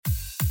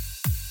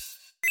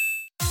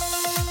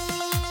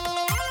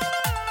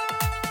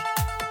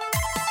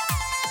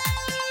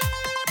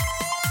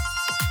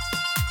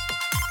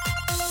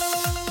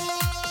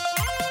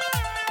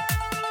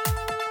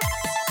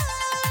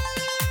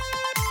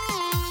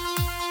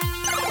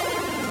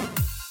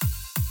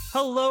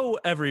Hello,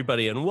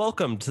 everybody, and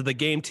welcome to the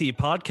Game Tea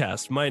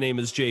podcast. My name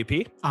is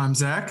JP. I'm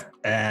Zach.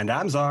 And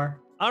I'm Czar.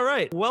 All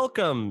right,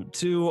 welcome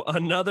to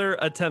another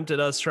attempt at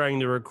us trying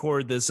to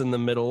record this in the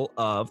middle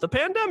of the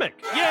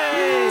pandemic.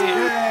 Yay!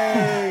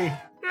 Yay!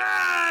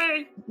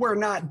 Yay! We're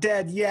not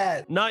dead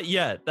yet. Not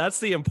yet. That's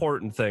the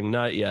important thing.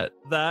 Not yet.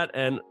 That,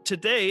 and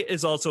today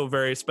is also a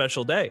very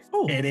special day.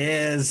 Oh, It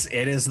is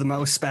the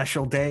most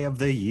special day of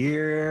the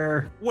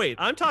year. Wait,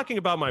 I'm talking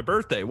about my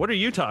birthday. What are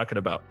you talking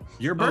about?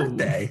 Your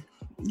birthday.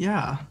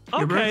 yeah.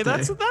 Your Okay, birthday.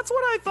 that's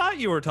what I thought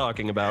you were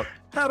talking about.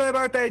 Happy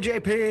birthday,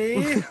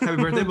 JP. Happy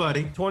birthday,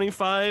 buddy.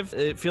 25,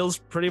 it feels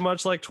pretty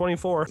much like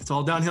 24. It's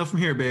all downhill from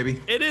here,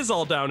 baby. It is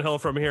all downhill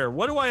from here.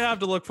 What do I have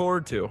to look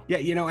forward to? Yeah,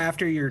 you know,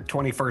 after your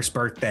 21st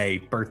birthday,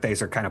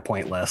 birthdays are kind of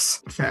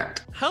pointless.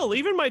 Fact. Hell,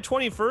 even my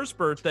 21st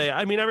birthday,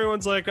 I mean,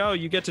 everyone's like, oh,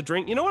 you get to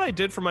drink. You know what I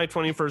did for my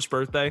 21st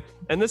birthday?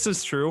 And this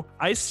is true.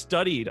 I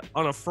studied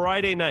on a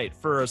Friday night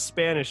for a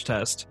Spanish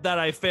test that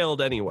I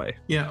failed anyway.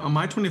 Yeah, on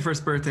my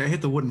 21st birthday, I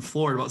hit the wooden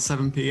floor at about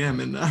 7 p.m.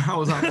 and I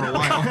was out for a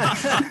while.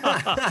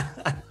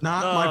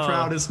 Not my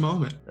proudest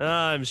moment.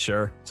 I'm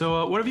sure.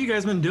 So what have you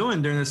guys been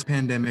doing during this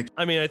pandemic?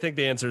 I mean, I think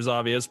the answer is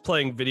obvious.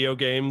 Playing video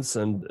games,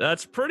 and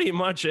that's pretty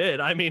much it.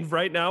 I mean,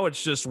 right now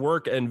it's just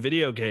work and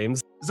video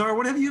games. Zara,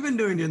 what have you been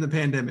doing during the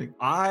pandemic?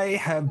 I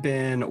have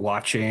been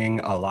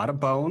watching a lot of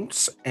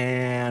Bones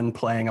and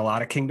playing a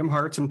lot of Kingdom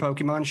Hearts and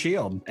Pokemon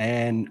Shield.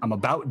 And I'm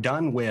about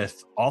done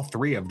with all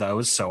three of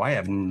those, so I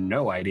have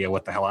no idea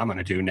what the hell I'm going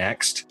to do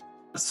next.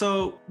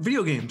 So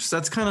video games,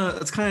 that's kind of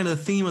the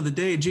theme of the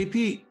day.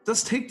 JP,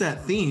 let's take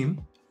that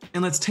theme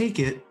and let's take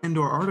it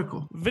into our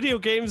article. Video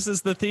games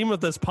is the theme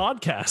of this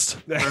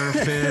podcast.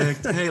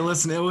 Perfect. Hey,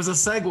 listen, it was a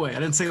segue. I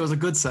didn't say it was a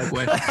good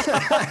segue.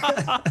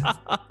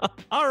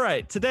 All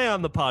right, today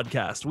on the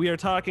podcast, we are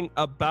talking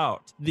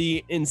about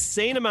the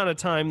insane amount of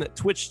time that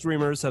Twitch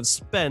streamers have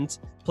spent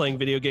playing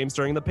video games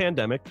during the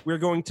pandemic. We're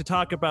going to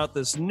talk about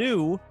this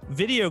new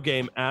video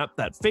game app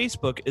that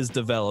Facebook is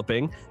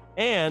developing.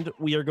 And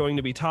we are going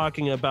to be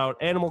talking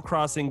about Animal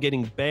Crossing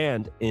getting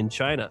banned in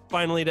China.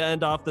 Finally, to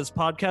end off this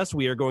podcast,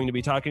 we are going to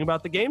be talking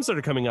about the games that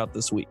are coming out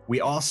this week.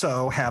 We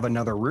also have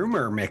another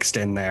rumor mixed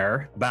in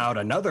there about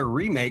another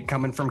remake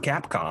coming from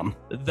Capcom.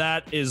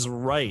 That is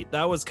right.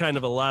 That was kind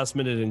of a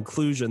last-minute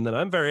inclusion that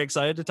I'm very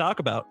excited to talk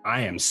about.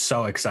 I am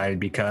so excited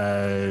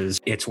because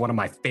it's one of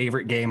my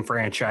favorite game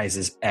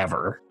franchises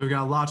ever. We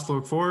got lots to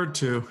look forward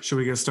to. Should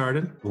we get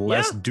started?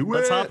 Let's Yeah, do it.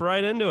 Let's hop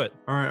right into it.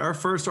 All right, our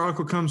first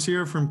article comes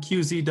here from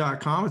QZ.com.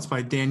 It's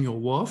by Daniel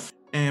Wolf.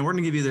 And we're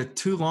going to give you the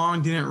too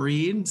long, didn't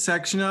read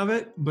section of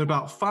it. But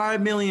about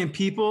 5 million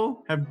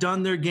people have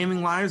done their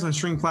gaming lives on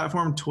streaming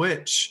platform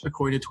Twitch,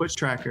 according to Twitch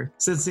Tracker.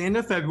 Since the end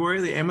of February,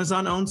 the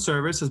Amazon-owned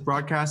service has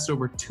broadcasted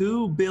over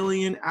 2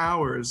 billion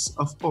hours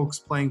of folks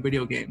playing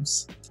video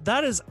games.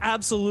 That is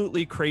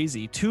absolutely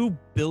crazy. 2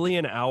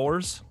 billion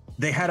hours?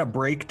 They had a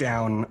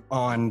breakdown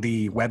on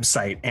the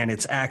website, and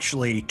it's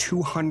actually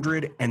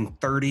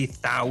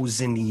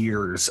 230,000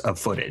 years of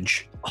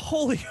footage.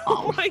 Holy,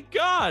 oh my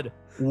God.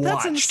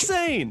 That's Watched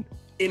insane.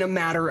 in a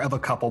matter of a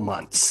couple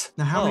months.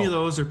 Now, how many of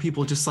Oh. those are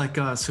people just like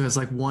us who has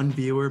like one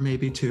viewer,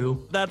 maybe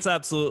two? That's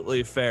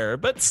absolutely fair.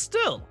 But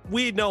still,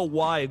 we know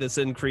why this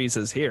increase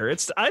is here.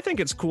 I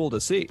think it's cool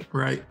to see.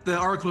 Right. The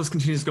article just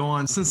continues to go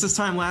on. Since this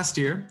time last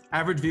year,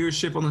 average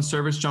viewership on the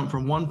service jumped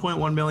from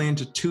 1.1 million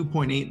to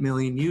 2.8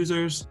 million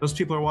users. Those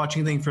people are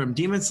watching things from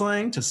Demon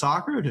Slaying to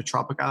soccer to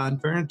Tropic Island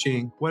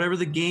Furnishing. Whatever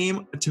the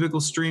game, a typical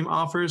stream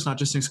offers, not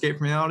just an escape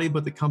from reality,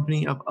 but the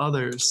company of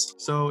others.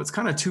 So it's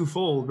kind of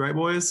twofold, right,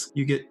 boys?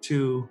 You get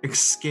to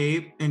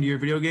escape into your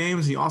video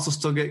games. You also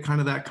still get kind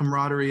of that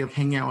camaraderie of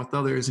hanging out with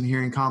others and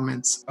hearing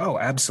comments. Oh,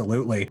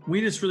 absolutely. We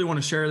just really want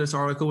to share this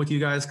article with you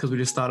guys because we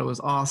just thought it was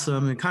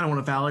awesome and kind of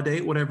want to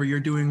validate whatever you're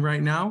doing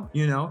right now.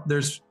 You know,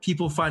 there's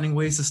people finding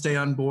ways to stay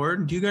on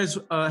board. Do you guys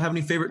have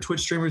any favorite Twitch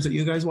streamers that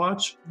you guys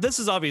watch? This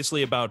is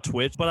obviously about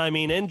Twitch, but I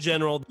mean, in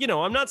general, you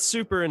know, I'm not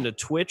super into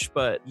Twitch,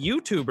 but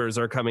YouTubers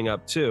are coming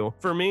up too.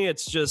 For me,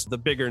 it's just the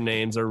bigger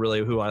names are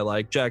really who I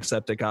like.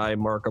 Jacksepticeye,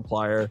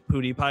 Markiplier,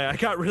 PewDiePie. I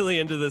got really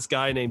into this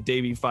guy named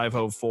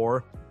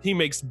Davey504. He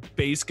makes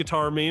bass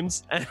guitar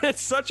memes, and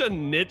it's such a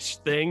niche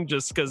thing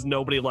just because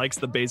nobody likes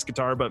the bass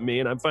guitar but me.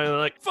 And I'm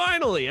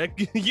finally a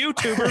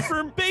YouTuber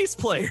for bass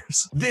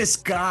players. This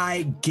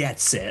guy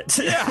gets it.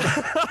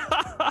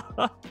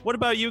 Yeah. What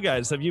about you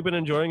guys? Have you been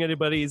enjoying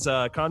anybody's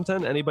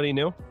content? Anybody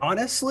new?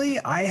 Honestly,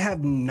 I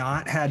have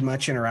not had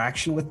much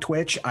interaction with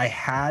Twitch. I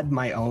had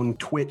my own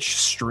Twitch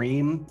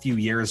stream a few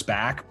years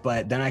back,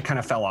 but then I kind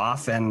of fell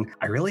off and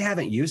I really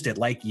haven't used it.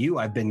 Like you,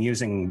 I've been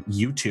using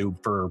YouTube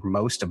for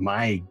most of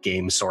my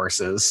game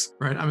sources.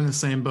 Right. I'm in the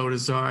same boat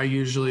as Zara. I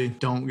usually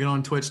don't get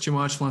on Twitch too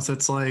much unless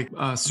it's like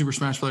a Super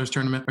Smash Bros.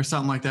 Tournament or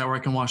something like that where I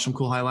can watch some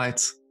cool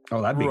highlights.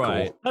 Oh, that'd be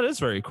cool. That is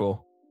very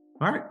cool.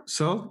 All right.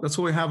 So that's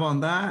what we have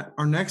on that.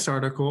 Our next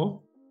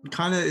article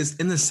kind of is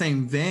in the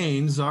same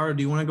vein. Zara,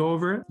 do you want to go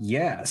over it?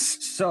 Yes.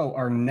 So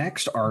our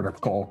next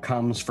article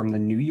comes from the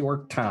New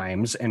York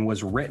Times and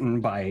was written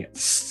by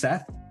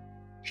Seth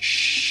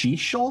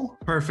Sheeshel?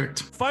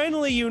 Perfect.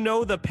 Finally, you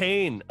know the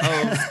pain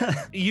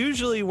of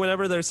usually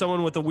whenever there's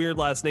someone with a weird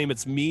last name,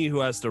 it's me who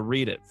has to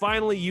read it.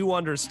 Finally, you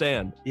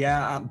understand.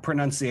 Yeah,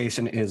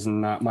 pronunciation is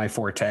not my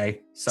forte.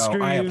 So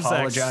Screw I you,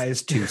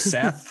 apologize to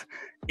Seth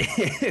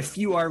if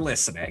you are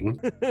listening.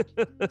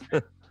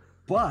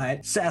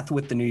 But Seth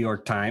with the New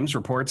York Times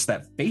reports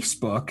that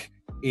Facebook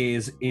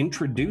is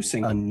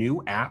introducing a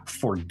new app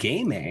for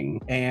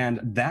gaming, and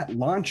that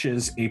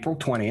launches April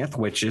 20th,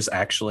 which is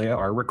actually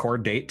our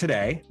record date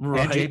today,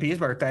 Right. and JP's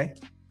birthday.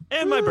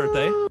 And my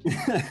birthday.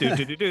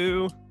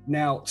 Do.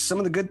 Now, some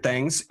of the good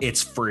things,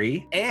 it's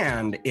free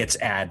and it's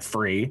ad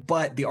free,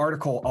 but the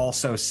article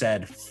also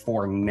said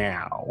for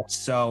now.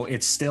 So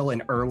it's still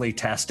in early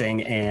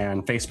testing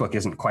and Facebook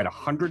isn't quite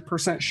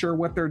 100% sure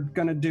what they're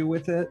going to do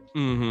with it.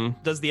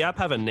 Mm-hmm. Does the app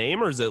have a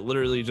name or is it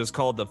literally just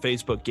called the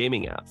Facebook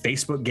Gaming app?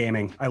 Facebook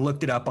Gaming. I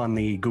looked it up on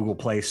the Google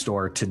Play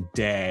Store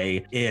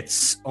today.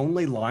 It's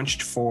only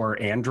launched for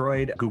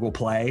Android, Google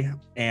Play,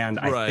 and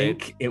I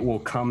think it will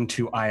come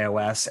to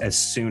iOS as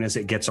soon as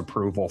it gets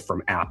approval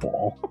from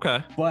Apple.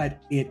 Okay.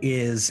 But it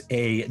is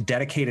a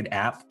dedicated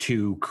app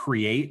to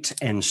create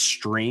and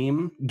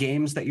stream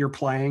games that you're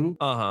playing.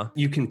 Uh-huh.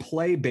 You can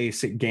play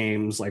basic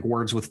games like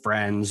Words with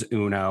Friends,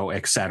 Uno,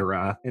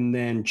 etc., and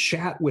then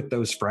chat with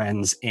those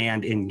friends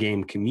and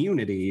in-game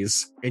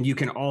communities. And you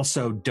can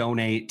also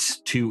donate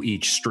to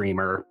each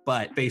streamer,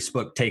 but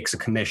Facebook takes a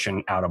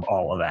commission out of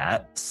all of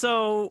that.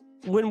 So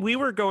when we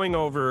were going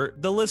over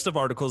the list of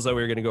articles that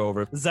we were going to go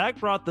over, Zach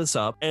brought this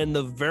up, and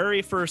the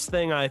very first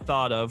thing I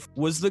thought of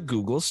was the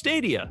Google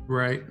Stadia.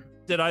 Right.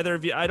 Did either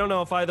of you, I don't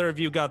know if either of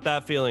you got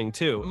that feeling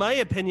too. My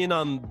opinion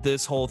on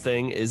this whole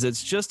thing is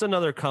it's just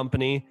another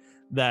company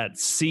that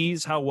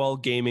sees how well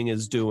gaming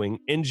is doing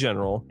in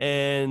general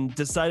and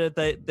decided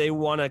that they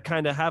want to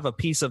kind of have a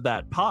piece of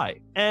that pie.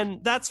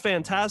 And that's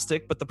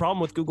fantastic. But the problem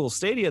with Google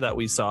Stadia that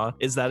we saw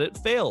is that it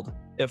failed.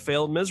 It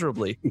failed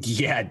miserably.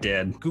 Yeah, it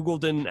did. Google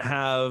didn't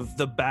have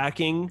the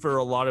backing for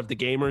a lot of the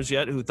gamers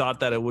yet who thought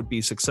that it would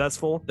be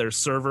successful. Their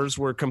servers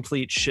were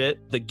complete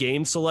shit. The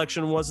game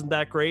selection wasn't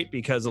that great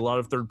because a lot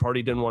of third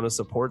party didn't want to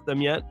support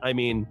them yet. I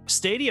mean,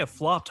 Stadia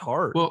flopped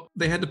hard. Well,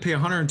 they had to pay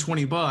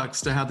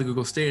 $120 to have the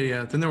Google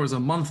Stadia. Then there was a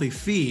monthly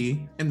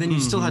fee, and then you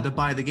still had to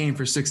buy the game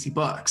for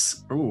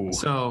 $60. Ooh.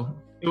 So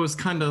it was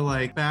kind of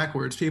like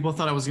backwards. People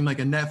thought it was gonna be like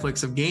a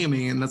Netflix of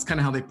gaming, and that's kind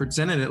of how they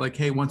presented it. Like,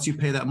 hey, once you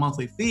pay that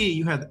monthly fee,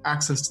 you had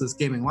access to this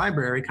gaming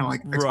library, kind of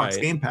like Xbox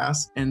Right. Game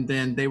Pass. And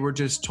then they were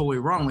just totally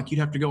wrong. Like, you'd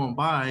have to go and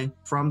buy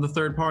from the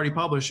third-party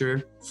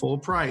publisher full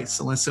price,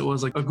 unless it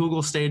was like a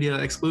Google Stadia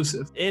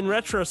exclusive. In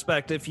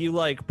retrospect, if you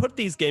like put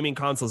these gaming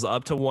consoles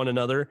up to one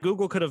another,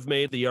 Google could have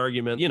made the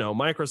argument, you know,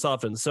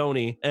 Microsoft and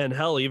Sony and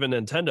hell, even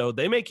Nintendo,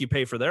 they make you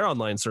pay for their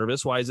online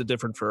service. Why is it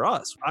different for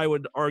us? I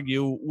would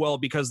argue, well,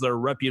 because they're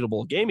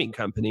reputable gaming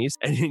companies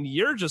and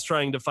you're just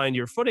trying to find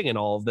your footing in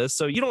all of this.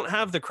 So you don't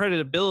have the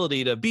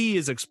credibility to be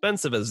as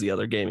expensive as the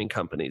other gaming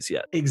companies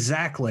yet.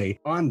 Exactly.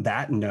 On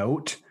that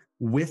note,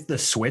 with the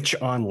Switch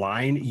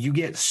Online, you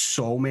get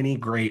so many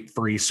great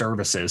free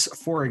services.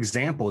 For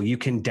example, you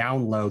can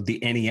download the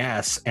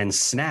NES and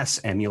SNES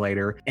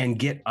emulator and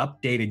get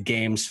updated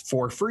games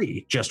for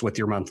free just with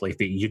your monthly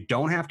fee. You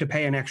don't have to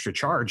pay an extra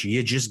charge.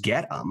 You just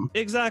get them.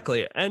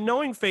 Exactly. And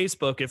knowing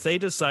Facebook, if they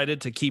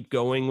decided to keep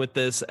going with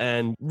this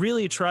and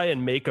really try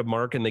and make a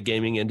mark in the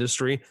gaming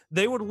industry,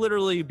 they would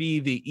literally be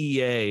the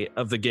EA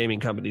of the gaming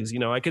companies. You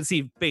know, I could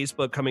see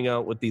Facebook coming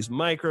out with these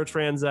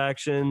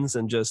microtransactions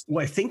and just...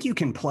 Well, I think you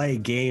can play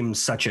games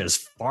such as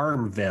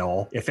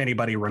Farmville, if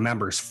anybody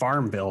remembers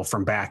Farmville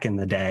from back in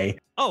the day.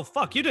 Oh,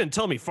 fuck, you didn't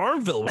tell me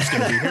Farmville was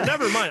going to be here.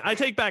 Never mind. I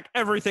take back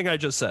everything I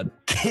just said.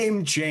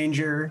 Game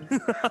changer.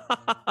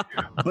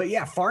 But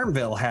yeah,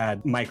 Farmville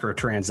had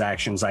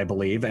microtransactions, I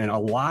believe, and a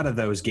lot of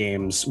those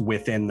games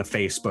within the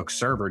Facebook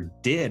server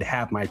did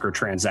have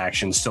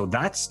microtransactions, so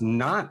that's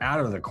not out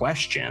of the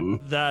question.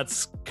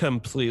 That's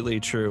completely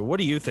true. What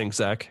do you think,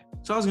 Zach?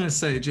 So I was going to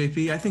say,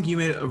 JP, I think you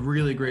made a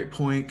really great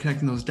point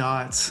connecting those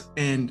dots.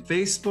 And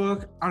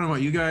Facebook, I don't know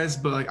about you guys,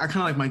 but like I kind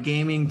of like my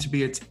gaming to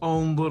be its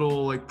own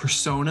little like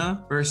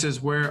persona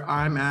versus where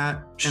I'm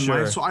at in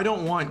Sure. life. So I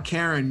don't want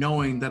Karen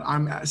knowing that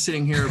I'm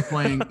sitting here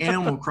playing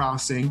Animal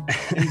Crossing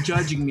and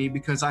judging me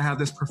because I have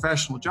this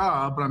professional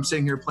job, but I'm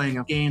sitting here playing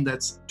a game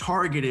that's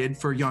targeted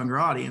for younger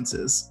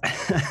audiences.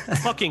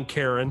 Fucking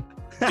Karen.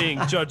 Being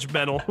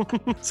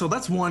judgmental. So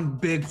that's one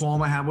big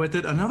qualm I have with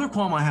it. Another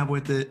qualm I have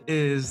with it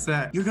is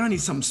that you're gonna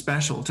need something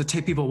special to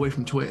take people away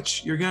from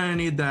Twitch. You're gonna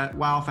need that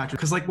wow factor.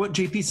 Because like what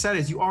JP said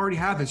is you already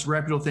have this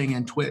reputable thing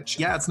in Twitch.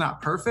 Yeah, it's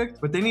not perfect,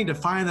 but they need to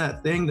find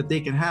that thing that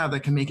they can have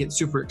that can make it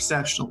super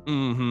exceptional.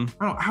 Mm-hmm.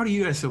 I don't know, how do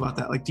you guys feel about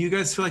that? Like, do you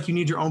guys feel like you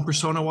need your own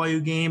persona while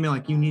you game and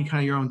like you need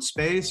kind of your own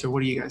space, or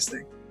what do you guys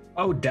think?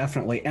 Oh,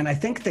 definitely. And I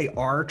think they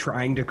are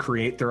trying to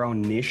create their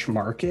own niche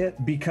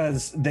market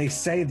because they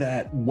say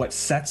that what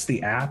sets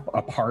the app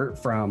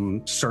apart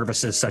from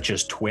services such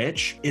as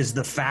Twitch is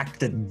the fact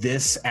that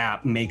this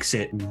app makes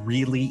it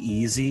really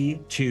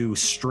easy to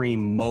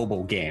stream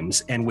mobile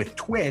games. And with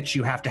Twitch,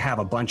 you have to have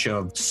a bunch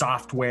of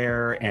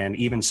software and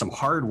even some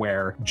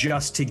hardware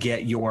just to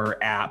get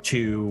your app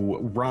to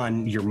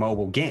run your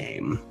mobile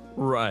game.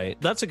 Right.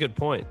 That's a good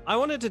point. I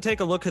wanted to take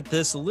a look at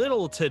this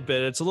little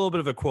tidbit. It's a little bit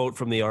of a quote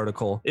from the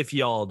article, if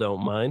y'all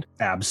don't mind.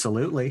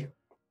 Absolutely.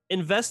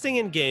 Investing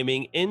in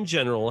gaming in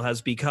general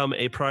has become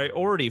a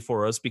priority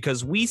for us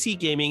because we see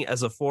gaming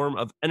as a form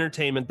of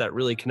entertainment that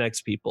really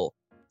connects people,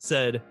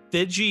 said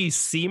Fidji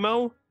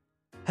Simo,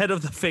 head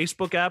of the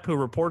Facebook app, who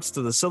reports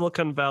to the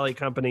Silicon Valley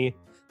company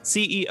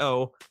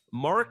CEO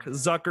Mark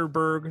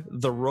Zuckerberg,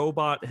 the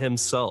robot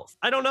himself.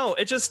 I don't know.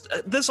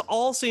 This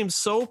all seems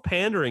so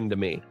pandering to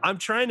me. I'm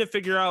trying to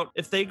figure out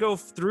if they go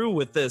through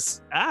with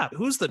this app,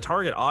 who's the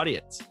target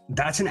audience?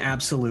 That's an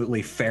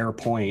absolutely fair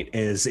point.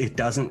 Is it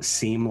doesn't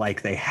seem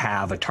like they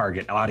have a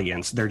target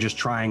audience. They're just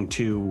trying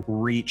to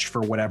reach for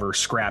whatever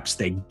scraps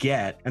they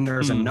get. And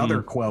there's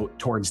another quote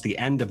towards the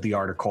end of the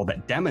article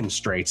that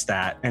demonstrates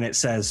that. And it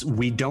says,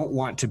 "We don't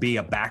want to be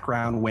a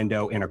background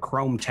window in a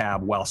Chrome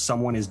tab while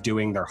someone is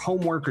doing their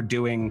homework or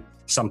doing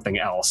something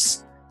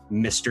else."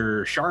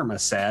 Mr. Sharma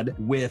said,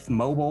 with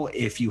mobile,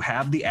 if you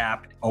have the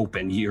app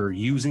open, you're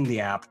using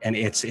the app and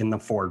it's in the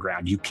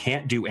foreground. You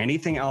can't do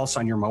anything else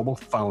on your mobile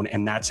phone,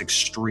 and that's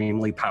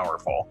extremely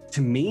powerful.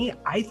 To me,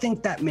 I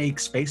think that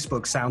makes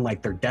Facebook sound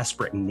like they're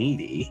desperate and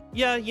needy.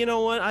 Yeah, you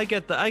know what? I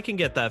get that. I can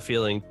get that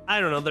feeling.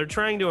 I don't know. They're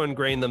trying to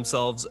ingrain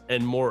themselves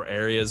in more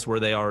areas where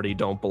they already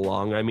don't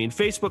belong. I mean,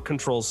 Facebook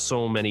controls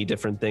so many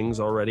different things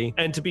already.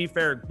 And to be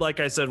fair, like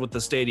I said with the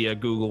Stadia,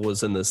 Google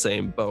was in the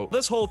same boat.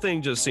 This whole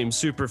thing just seems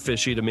super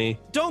fishy to me.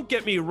 Don't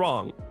get me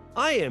wrong.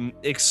 I am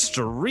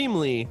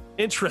extremely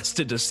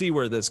interested to see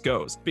where this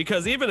goes,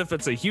 because even if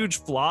it's a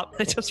huge flop,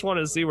 I just want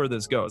to see where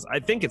this goes. I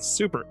think it's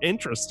super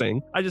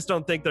interesting. I just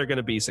don't think they're going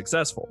to be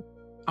successful.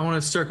 I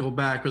want to circle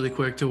back really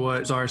quick to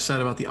what Czar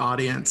said about the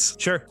audience.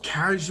 Sure.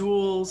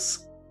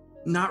 Casuals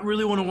not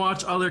really want to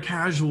watch other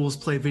casuals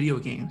play video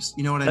games.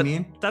 You know what I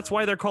mean? That's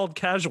why they're called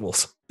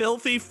casuals.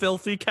 Filthy,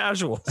 filthy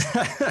casuals.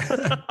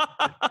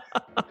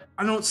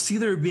 I don't see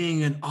there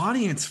being an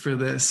audience for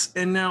this.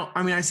 And now,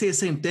 I mean, I say the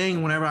same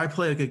thing whenever I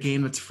play like a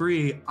game that's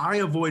free. I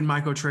avoid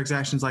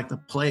microtransactions like the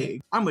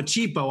plague. I'm a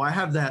cheapo. I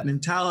have that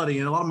mentality,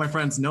 and a lot of my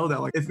friends know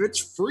that. Like, if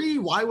it's free,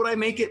 why would I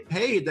make it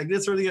paid? Like,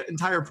 that's really the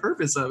entire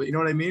purpose of it. You know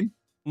what I mean?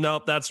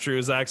 Nope, that's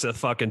true. Zach's a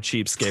fucking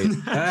cheapskate.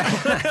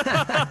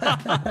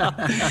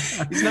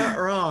 He's not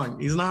wrong.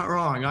 He's not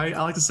wrong. I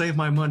like to save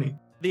my money.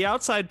 The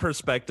outside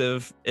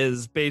perspective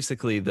is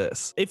basically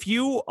this. If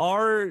you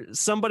are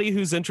somebody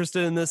who's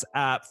interested in this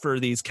app for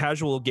these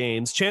casual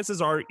games,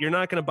 chances are you're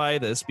not going to buy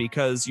this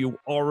because you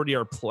already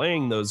are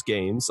playing those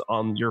games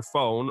on your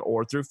phone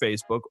or through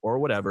Facebook or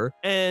whatever.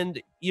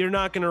 And you're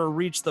not going to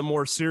reach the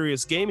more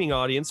serious gaming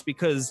audience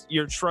because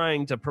you're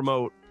trying to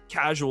promote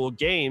casual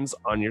games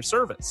on your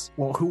service.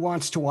 Well, who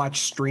wants to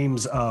watch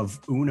streams of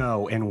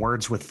Uno and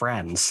Words with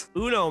Friends?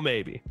 Uno,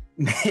 maybe.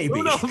 Maybe.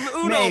 Uno,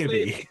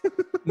 maybe.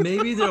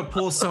 Maybe they'll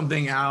pull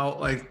something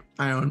out. Like,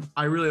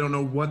 I really don't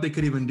know what they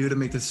could even do to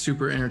make this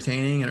super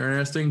entertaining and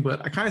interesting.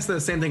 But I kind of said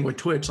the same thing with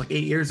Twitch like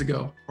 8 years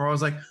ago, where I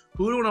was like,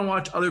 who would want to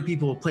watch other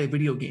people play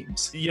video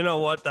games? You know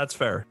what? That's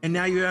fair. And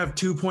now you have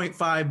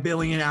 2.5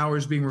 billion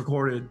hours being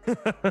recorded.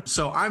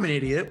 So I'm an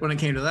idiot when it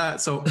came to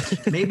that. So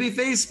maybe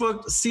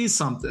Facebook sees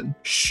something.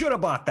 Should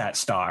have bought that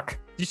stock.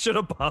 You should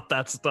have bought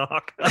that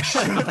stock. I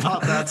should have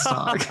bought that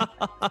stock.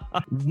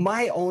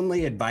 My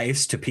only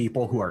advice to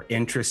people who are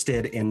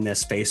interested in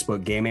this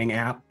Facebook gaming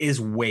app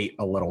is wait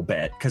a little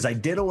bit, because I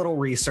did a little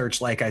research,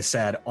 like I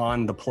said,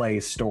 on the Play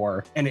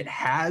Store, and it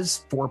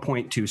has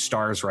 4.2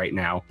 stars right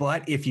now.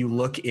 But if you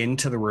look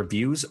into the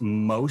reviews,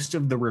 most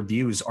of the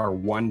reviews are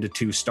 1 to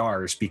 2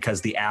 stars because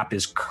the app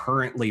is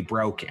currently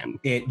broken.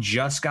 It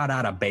just got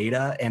out of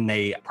beta and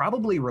they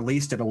probably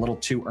released it a little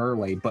too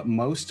early, but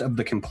most of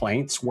the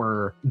complaints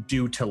were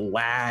due to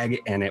lag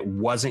and it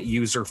wasn't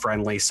user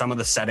friendly. Some of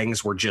the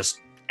settings were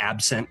just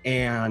absent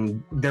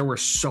and there were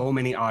so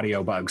many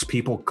audio bugs.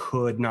 People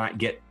could not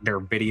get their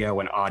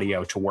video and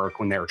audio to work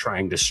when they were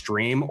trying to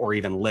stream or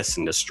even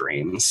listen to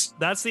streams.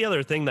 That's the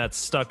other thing that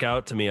stuck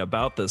out to me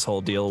about this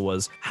whole deal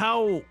was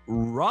how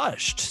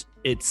rushed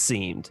it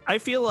seemed. I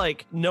feel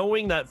like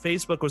knowing that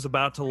Facebook was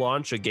about to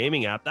launch a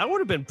gaming app, that would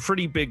have been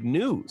pretty big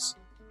news.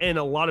 And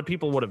a lot of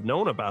people would have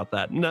known about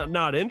that.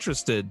 Not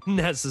interested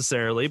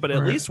necessarily, but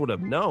at least would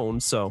have known.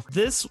 So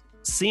this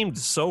seemed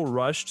so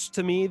rushed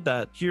to me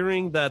that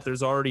hearing that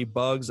there's already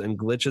bugs and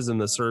glitches in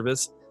the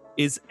service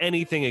is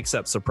anything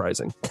except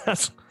surprising.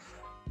 That's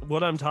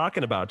what I'm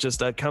talking about.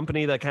 Just a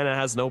company that kind of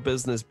has no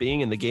business being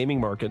in the gaming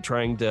market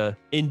trying to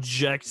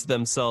inject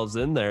themselves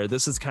in there.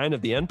 This is kind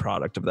of the end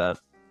product of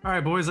that. All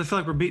right, boys, I feel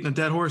like we're beating a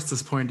dead horse at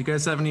this point. Do you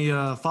guys have any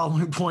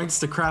following points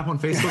to crap on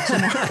Facebook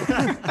some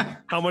more?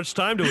 How much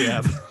time do we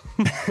have?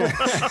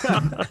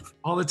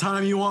 All the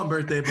time you want,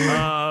 birthday boy.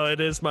 Oh,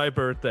 it is my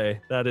birthday.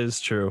 That is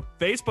true.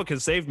 Facebook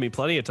has saved me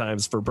plenty of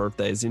times for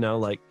birthdays,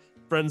 like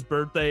friends'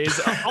 birthdays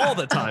all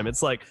the time.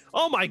 It's like,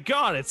 oh my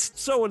God, it's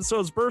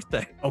so-and-so's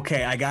birthday.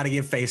 Okay, I got to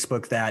give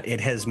Facebook that.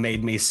 It has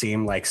made me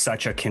seem like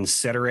such a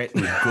considerate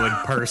and good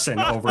person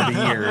over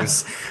the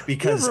years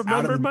because you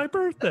remembered my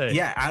birthday.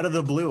 Yeah, out of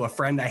the blue, a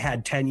friend I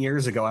had 10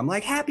 years ago, I'm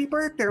like, happy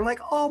birthday. I'm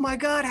like, oh my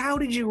God, how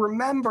did you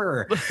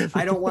remember?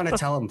 I don't want to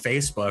tell him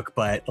Facebook,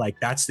 but like,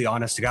 that's the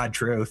honest to God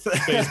truth.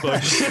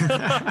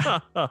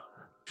 Facebook.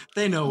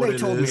 They know what it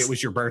is. They told me it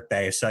was your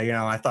birthday, so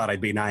I thought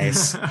I'd be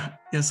nice.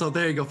 Yeah, so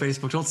there you go,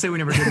 Facebook. Don't say we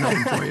never did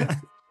nothing for you.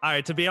 All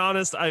right, to be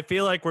honest, I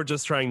feel like we're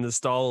just trying to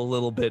stall a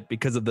little bit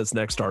because of this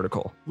next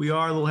article. We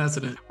are a little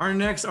hesitant. Our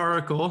next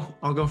article,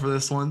 I'll go for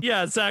this one.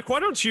 Yeah, Zach,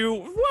 why don't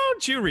you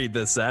read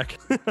this, Zach?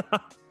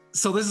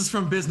 So this is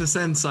from Business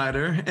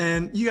Insider,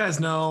 and you guys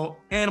know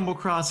Animal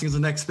Crossing is the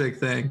next big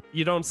thing.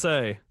 You don't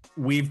say.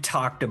 We've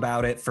talked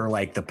about it for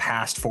like the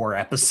past 4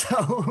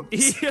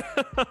 episodes. Yeah.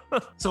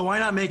 So why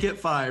not make it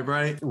 5,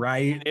 right?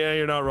 Right. Yeah,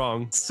 you're not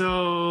wrong.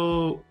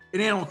 So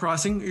in Animal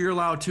Crossing, you're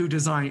allowed to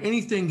design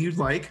anything you'd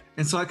like.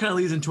 And so that kind of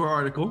leads into our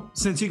article.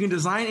 Since you can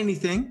design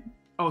anything.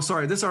 Oh,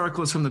 sorry. This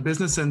article is from the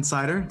Business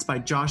Insider. It's by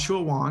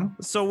Joshua Wong.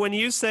 So when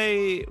you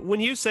say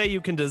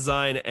you can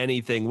design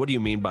anything, what do you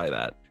mean by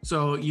that?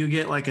 So you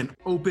get like an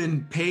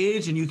open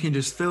page and you can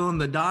just fill in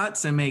the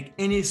dots and make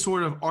any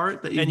sort of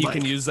art that you like. And you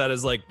can use that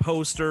as like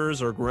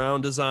posters or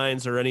ground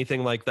designs or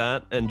anything like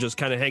that and just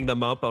kind of hang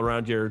them up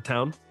around your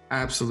town?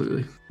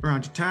 Absolutely.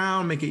 Around your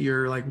town, make it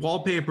your like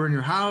wallpaper in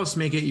your house,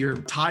 make it your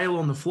tile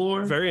on the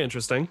floor. Very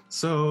interesting.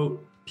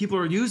 So people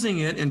are using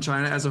it in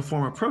China as a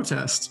form of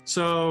protest.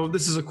 So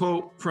this is a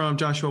quote from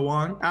Joshua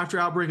Wong. After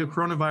outbreak of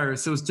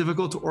coronavirus, it was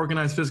difficult to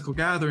organize physical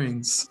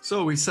gatherings.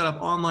 So we set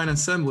up online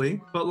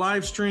assembly, but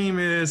live stream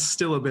is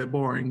still a bit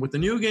boring. With the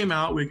new game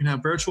out, we can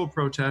have virtual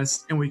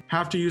protests and we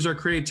have to use our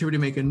creativity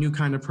to make a new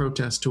kind of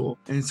protest tool.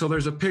 And so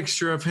there's a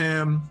picture of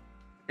him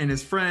and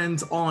his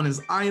friends all on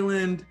his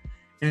island.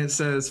 And it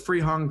says Free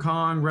Hong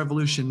Kong,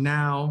 Revolution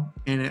Now.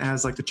 And it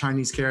has like the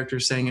Chinese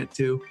characters saying it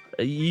too.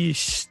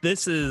 Yeesh,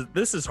 this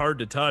is hard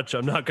to touch.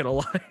 I'm not going to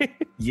lie.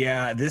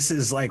 Yeah, this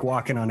is like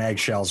walking on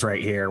eggshells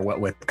right here, what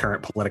with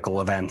current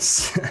political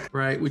events.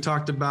 Right. We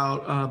talked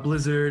about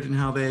Blizzard and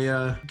how they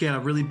get a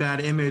really bad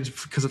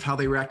image because of how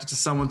they reacted to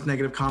someone's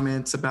negative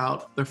comments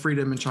about their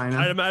freedom in China.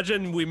 I'd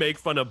imagine we make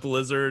fun of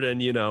Blizzard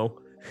and,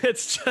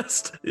 it's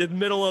just in the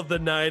middle of the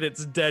night,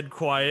 it's dead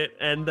quiet,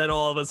 and then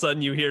all of a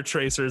sudden you hear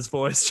Tracer's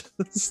voice.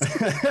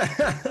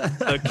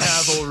 The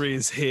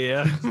cavalry's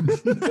here.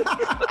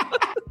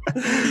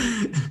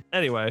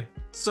 Anyway.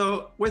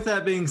 So with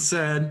that being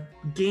said,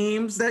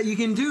 games that you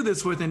can do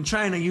this with in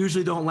China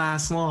usually don't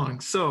last long.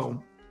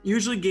 So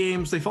usually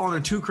games, they fall under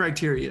 2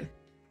 criteria.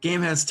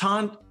 Game has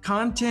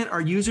content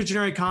or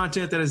user-generated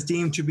content that is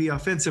deemed to be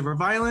offensive or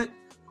violent,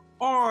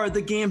 or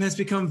the game has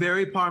become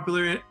very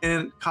popular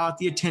and caught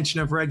the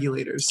attention of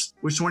regulators.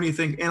 Which one do you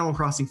think Animal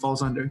Crossing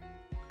falls under?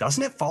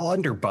 Doesn't it fall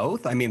under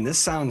both? I mean, this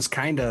sounds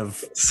kind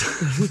of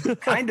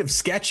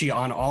sketchy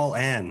on all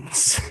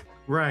ends.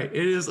 Right.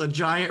 It is a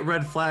giant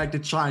red flag to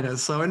China.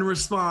 So in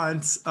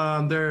response,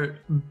 they're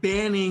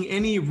banning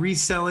any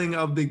reselling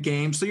of the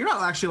game. So you're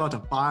not actually allowed to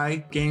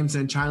buy games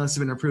in China unless it's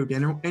been approved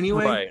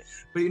anyway. Right.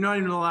 But you're not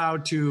even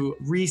allowed to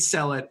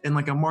resell it in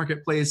like a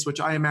marketplace, which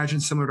I imagine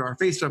similar to our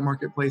Facebook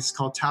marketplace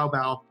called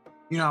Taobao.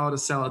 You're not allowed to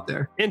sell it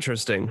there.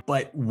 Interesting.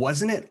 But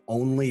wasn't it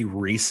only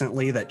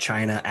recently that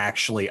China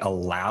actually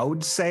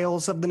allowed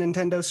sales of the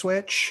Nintendo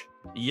Switch?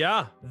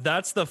 Yeah,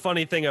 that's the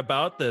funny thing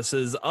about this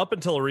is up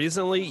until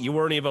recently, you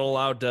weren't even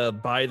allowed to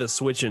buy the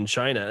Switch in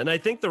China. And I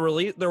think there were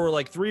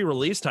like 3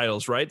 release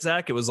titles, right,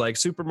 Zach? It was like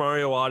Super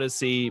Mario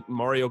Odyssey,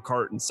 Mario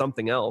Kart, and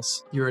something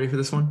else. You ready for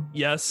this one?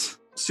 Yes.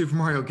 Super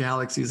Mario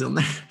Galaxy's in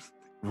there.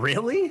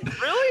 Really?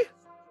 Really?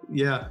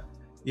 Yeah.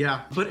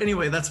 Yeah, but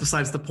anyway, that's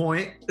besides the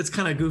point. It's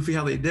kind of goofy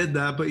how they did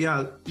that, but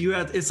yeah,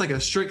 it's like a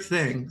strict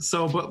thing.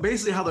 So, but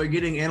basically how they're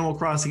getting Animal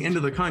Crossing into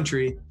the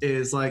country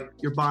is like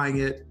you're buying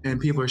it and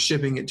people are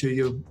shipping it to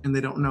you and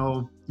they don't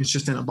know it's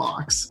just in a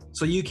box.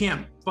 So you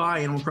can't buy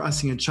Animal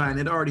Crossing in China.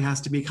 It already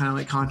has to be kind of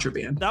like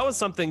contraband. That was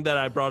something that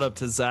I brought up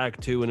to Zach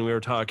too when we were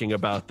talking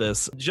about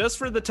this. Just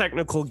for the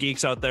technical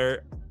geeks out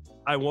there,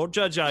 I won't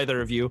judge either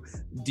of you.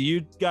 Do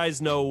you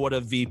guys know what a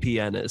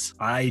VPN is?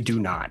 I do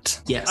not.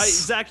 Yes.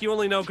 Zach, you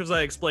only know because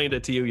I explained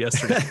it to you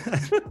yesterday.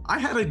 I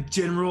had a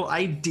general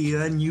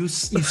idea and you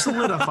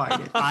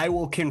solidified it. I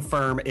will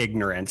confirm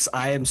ignorance.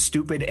 I am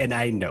stupid and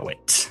I know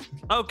it.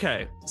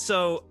 Okay,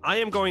 so I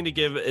am going to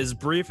give as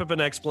brief of an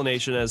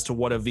explanation as to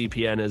what a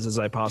VPN is as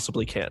I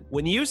possibly can.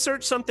 When you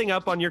search something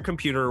up on your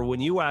computer,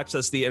 when you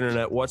access the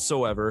internet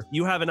whatsoever,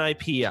 you have an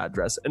IP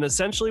address. And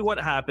essentially what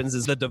happens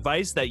is the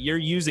device that you're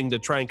using to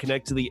try and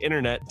connect to the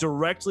internet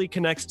directly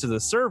connects to the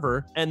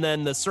server, and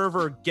then the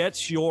server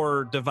gets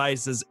your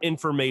device's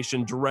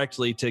information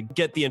directly to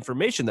get the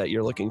information that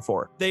you're looking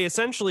for. They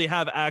essentially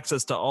have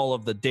access to all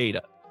of the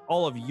data.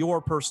 all of your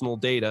personal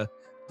data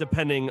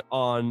depending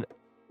on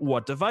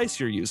what device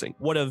you're using.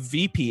 What a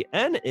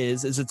VPN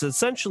is it's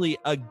essentially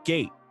a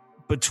gate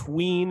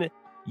between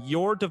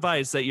your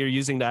device that you're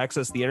using to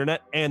access the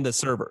internet and the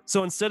server.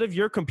 So instead of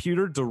your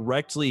computer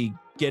directly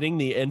getting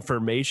the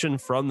information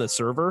from the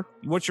server,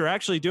 what you're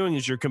actually doing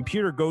is your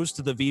computer goes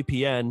to the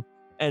VPN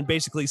and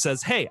basically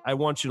says, hey, I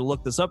want you to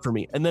look this up for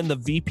me. And then the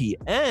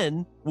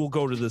VPN will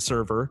go to the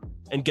server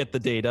and get the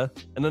data.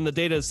 And then the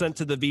data is sent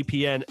to the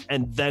VPN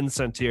and then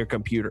sent to your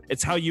computer.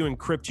 It's how you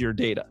encrypt your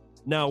data.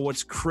 Now,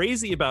 what's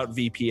crazy about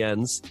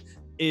VPNs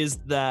is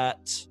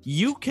that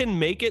you can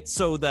make it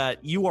so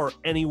that you are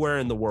anywhere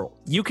in the world.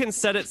 You can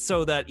set it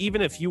so that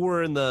even if you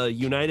were in the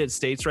United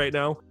States right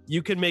now,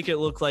 you can make it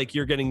look like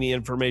you're getting the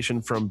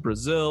information from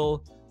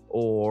Brazil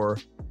or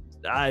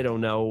I don't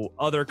know,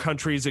 other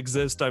countries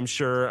exist, I'm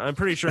sure. I'm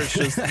pretty sure it's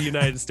just the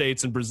United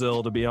States and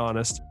Brazil, to be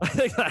honest. I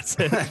think that's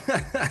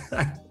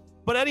it.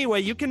 But anyway,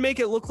 you can make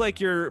it look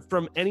like you're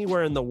from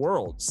anywhere in the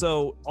world.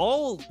 So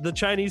all the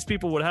Chinese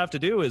people would have to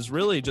do is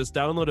really just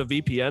download a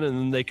VPN and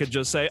then they could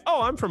just say,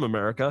 oh, I'm from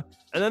America.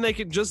 And then they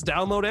could just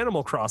download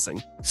Animal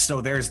Crossing.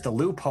 So there's the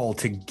loophole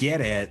to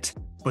get it,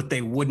 but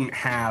they wouldn't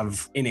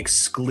have an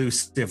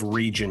exclusive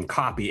region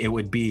copy. It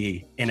would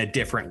be in a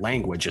different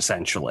language,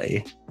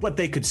 essentially. But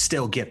they could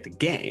still get the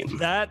game.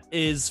 That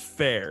is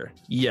fair.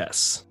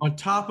 Yes. On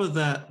top of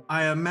that,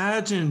 I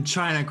imagine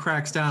China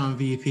cracks down on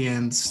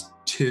VPNs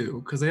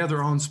too, because they have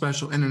their own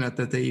special internet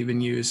that they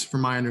even use, from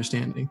my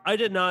understanding. I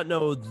did not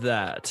know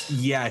that.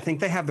 Yeah, I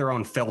think they have their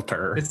own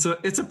filter. It's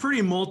a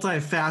pretty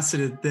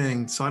multifaceted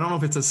thing. So I don't know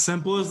if it's as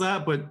simple as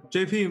that, but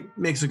JP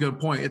makes a good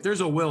point. If there's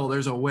a will,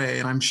 there's a way.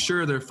 And I'm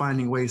sure they're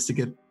finding ways to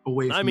get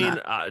away from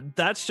that.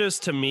 That's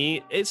just, to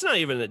me, it's not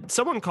even,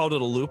 someone called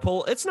it a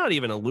loophole. It's not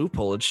even a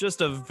loophole. It's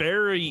just a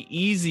very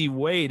easy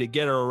way to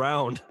get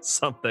around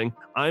something.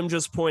 I'm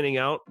just pointing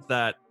out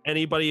that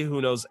anybody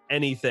who knows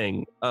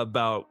anything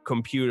about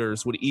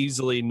computers would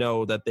easily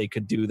know that they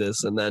could do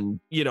this and then,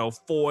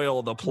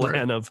 foil the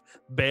plan of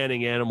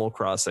banning Animal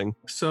Crossing.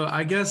 So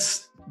I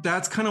guess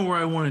that's kind of where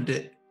I wanted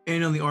to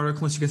end on the article,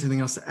 unless you guys have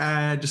anything else to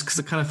add, just because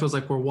it kind of feels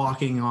like we're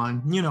walking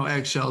on,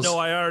 eggshells. No,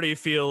 I already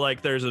feel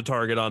like there's a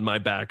target on my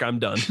back. I'm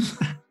done.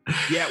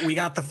 Yeah, we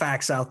got the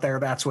facts out there.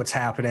 That's what's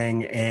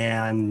happening,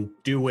 and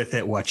do with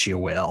it what you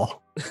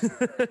will.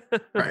 All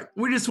right.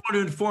 We just want to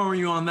inform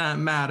you on that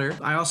matter.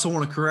 I also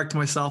want to correct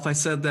myself. I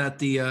said that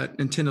the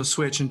Nintendo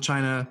Switch in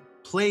China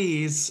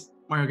plays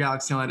Mario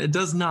Galaxy Online. It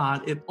does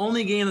not. The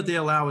only game that they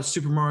allow is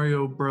Super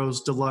Mario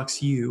Bros.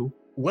 Deluxe U.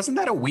 Wasn't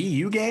that a Wii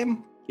U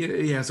game?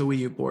 Yeah, it's a Wii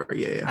U port.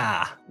 Yeah.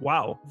 Ah.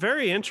 Wow.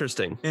 Very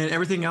interesting. And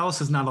everything else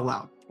is not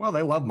allowed. Well,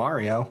 they love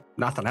Mario.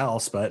 Nothing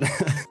else, but...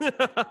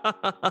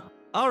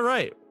 All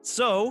right.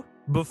 So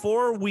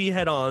before we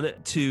head on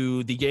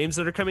to the games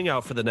that are coming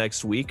out for the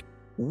next week,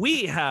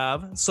 we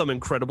have some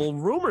incredible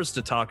rumors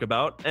to talk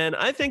about, and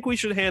I think we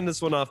should hand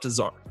this one off to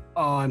Czar.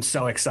 Oh, I'm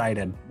so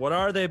excited. What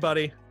are they,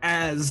 buddy?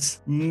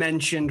 As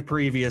mentioned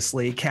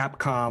previously,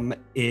 Capcom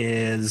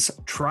is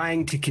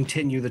trying to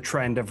continue the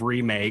trend of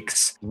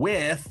remakes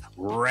with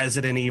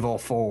Resident Evil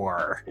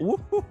 4.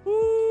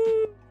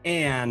 Woo-hoo-hoo.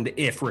 And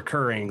if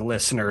recurring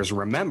listeners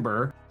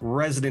remember,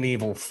 Resident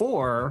Evil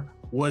 4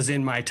 was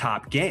in my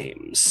top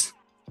games.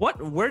 What?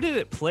 Where did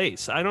it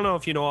place? I don't know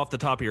if you know off the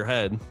top of your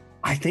head.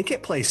 I think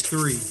it placed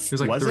 3. It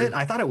was like was 3. it?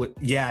 I thought it was.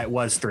 Yeah, it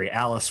was 3.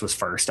 Alice was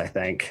first, I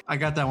think. I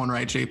got that one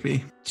right,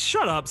 JP.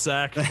 Shut up,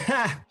 Zach.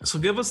 So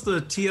give us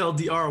the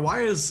TLDR.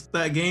 Why is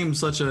that game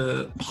such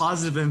a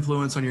positive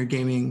influence on your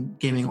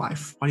gaming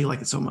life? Why do you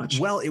like it so much?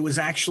 Well, it was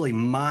actually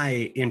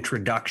my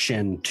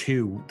introduction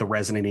to the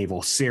Resident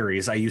Evil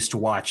series. I used to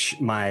watch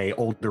my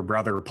older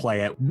brother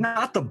play it.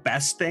 Not the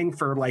best thing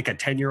for like a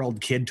 10-year-old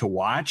kid to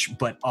watch,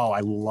 but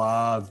I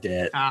loved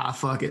it.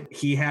 Fuck it.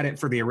 He had it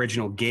for the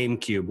original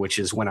GameCube, which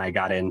is when I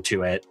got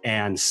into it.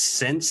 And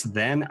since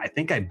then, I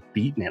think I've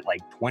beaten it like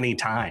 20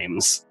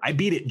 times. I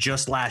beat it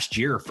just last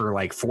year for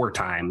like 4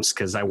 times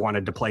because I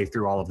wanted to play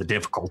through all of the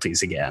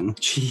difficulties again.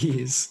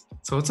 Jeez.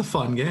 So it's a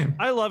fun game.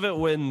 I love it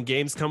when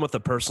games come with a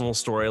personal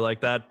story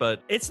like that,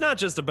 but it's not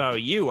just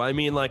about you. I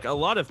mean, like a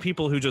lot of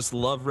people who just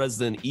love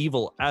Resident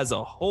Evil as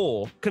a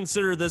whole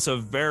consider this a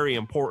very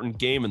important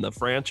game in the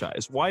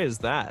franchise. Why is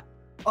that?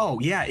 Oh,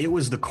 yeah, it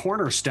was the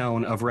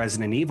cornerstone of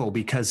Resident Evil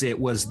because it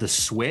was the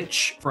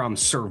switch from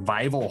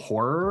survival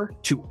horror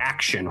to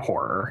action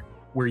horror,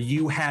 where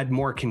you had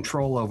more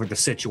control over the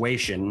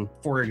situation.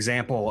 For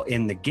example,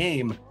 in the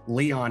game,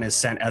 Leon is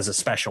sent as a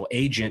special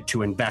agent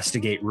to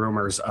investigate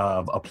rumors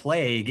of a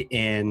plague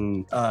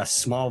in a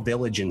small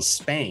village in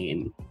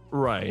Spain.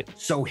 Right.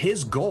 So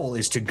his goal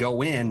is to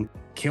go in,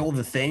 kill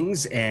the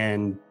things,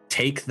 and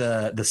take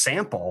the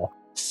sample.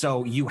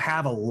 So you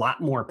have a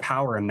lot more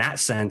power in that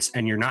sense,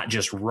 and you're not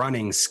just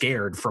running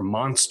scared from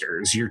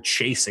monsters, you're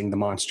chasing the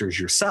monsters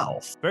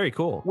yourself. Very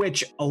cool.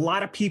 Which a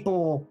lot of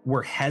people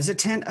were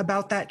hesitant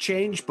about that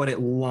change, but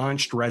it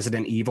launched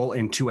Resident Evil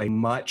into a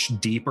much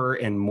deeper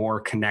and more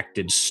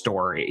connected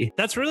story.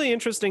 That's really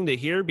interesting to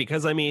hear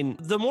because, I mean,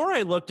 the more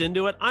I looked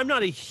into it, I'm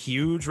not a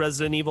huge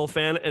Resident Evil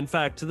fan. In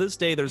fact, to this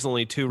day, there's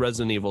only 2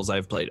 Resident Evils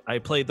I've played. I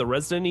played the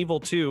Resident Evil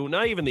 2,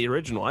 not even the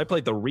original. I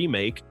played the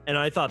remake, and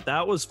I thought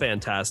that was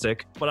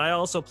fantastic. But I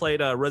also played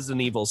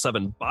Resident Evil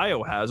 7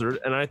 Biohazard,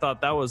 and I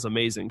thought that was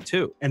amazing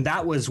too. And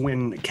that was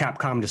when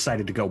Capcom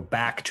decided to go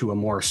back to a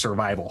more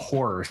survival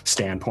horror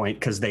standpoint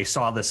because they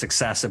saw the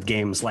success of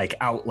games like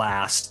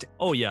Outlast.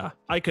 Oh yeah,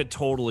 I could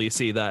totally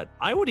see that.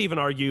 I would even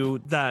argue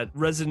that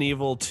Resident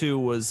Evil 2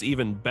 was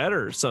even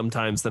better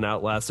sometimes than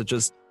Outlast. It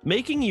just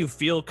making you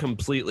feel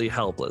completely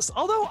helpless.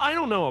 Although I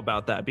don't know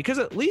about that because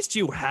at least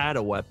you had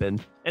a weapon.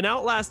 In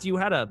Outlast, you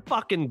had a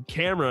fucking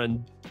camera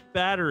and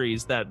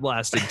batteries that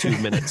lasted 2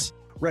 minutes.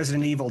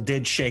 Resident Evil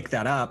did shake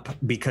that up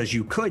because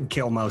you could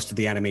kill most of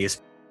the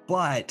enemies,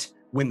 but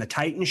when the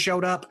Titan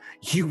showed up,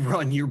 you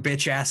run your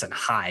bitch ass and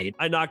hide.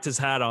 I knocked his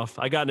hat off.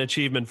 I got an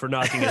achievement for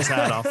knocking his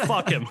hat off.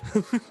 Fuck him.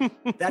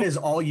 That is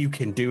all you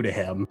can do to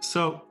him.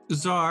 So,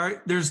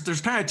 Czar, there's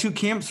kind of 2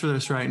 camps for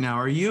this right now.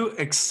 Are you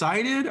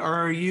excited or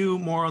are you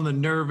more on the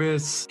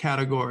nervous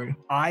category?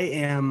 I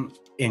am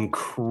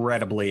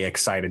incredibly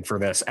excited for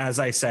this. As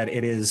I said,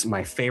 it is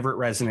my favorite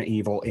Resident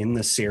Evil in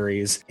the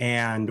series.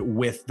 And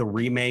with the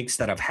remakes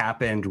that have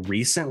happened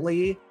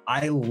recently,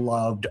 I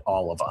loved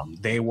all of them.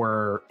 They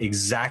were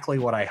exactly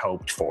what I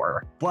hoped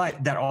for.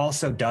 But that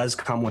also does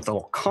come with a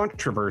little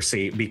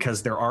controversy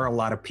because there are a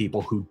lot of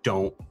people who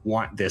don't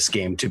want this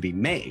game to be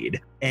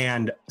made.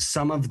 And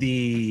some of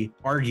the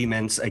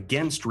arguments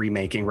against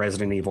remaking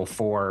Resident Evil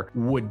 4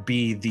 would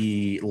be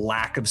the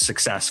lack of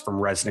success from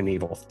Resident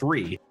Evil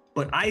 3.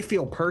 But I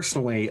feel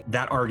personally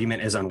that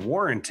argument is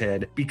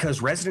unwarranted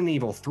because Resident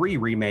Evil 3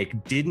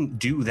 remake didn't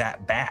do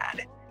that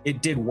bad.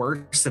 It did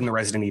worse than the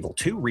Resident Evil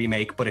 2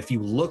 remake, but if you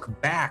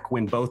look back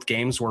when both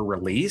games were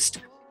released,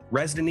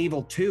 Resident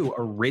Evil 2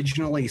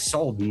 originally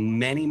sold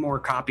many more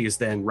copies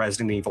than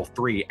Resident Evil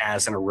 3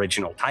 as an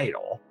original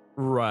title.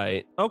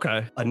 Right.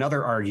 Okay.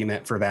 Another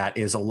argument for that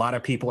is a lot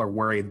of people are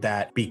worried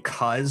that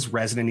because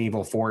Resident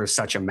Evil 4 is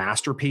such a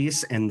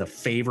masterpiece and the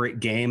favorite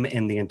game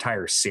in the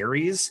entire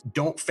series,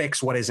 don't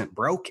fix what isn't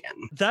broken.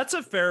 That's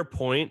a fair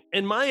point.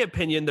 In my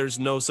opinion, there's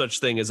no such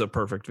thing as a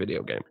perfect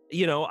video game.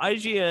 You know,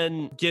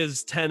 IGN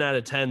gives 10 out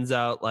of 10s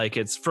out like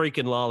it's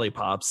freaking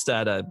lollipops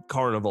at a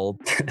carnival.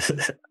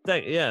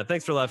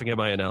 Thanks for laughing at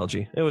my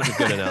analogy. It was a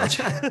good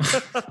analogy.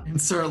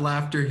 Insert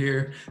laughter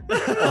here.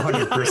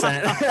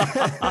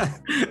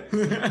 100%.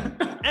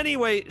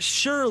 Anyway,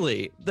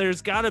 surely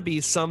there's got to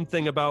be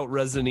something about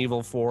Resident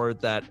Evil 4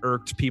 that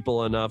irked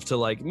people enough to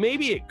like,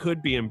 maybe it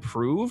could be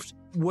improved.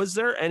 Was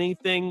there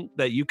anything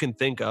that you can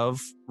think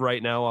of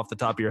right now off the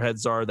top of your head,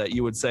 Czar, that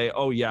you would say,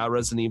 oh yeah,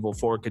 Resident Evil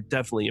 4 could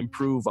definitely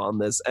improve on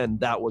this and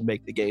that would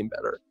make the game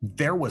better?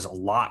 There was a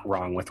lot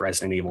wrong with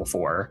Resident Evil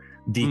 4.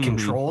 The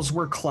controls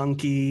were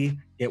clunky.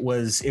 It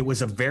was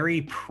a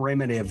very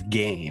primitive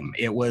game.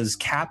 It was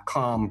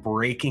Capcom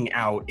breaking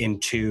out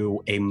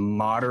into a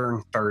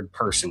modern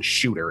third-person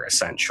shooter,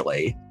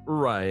 essentially.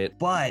 Right.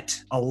 But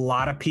a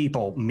lot of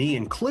people, me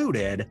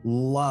included,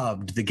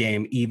 loved the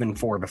game even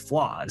for the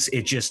flaws.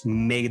 It just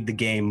made the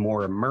game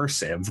more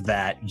immersive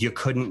that you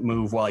couldn't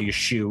move while you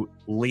shoot.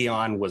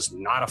 Leon was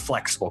not a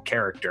flexible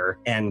character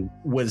and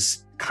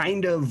was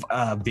kind of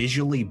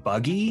visually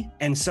buggy.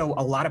 And so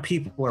a lot of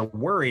people are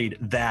worried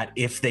that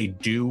if they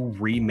do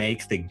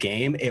remake the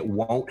game, it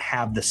won't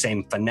have the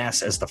same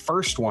finesse as the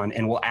first one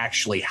and will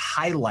actually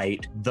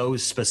highlight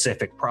those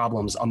specific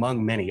problems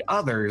among many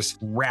others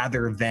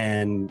rather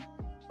than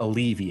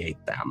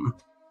alleviate them.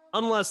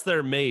 Unless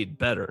they're made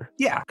better.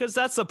 Yeah. Because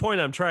that's the point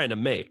I'm trying to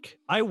make.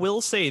 I will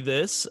say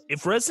this,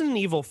 if Resident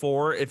Evil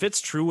 4, if it's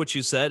true what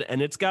you said,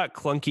 and it's got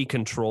clunky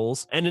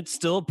controls, and it's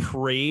still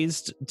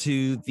praised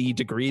to the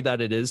degree that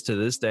it is to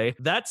this day,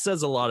 that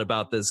says a lot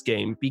about this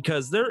game,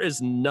 because there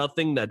is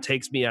nothing that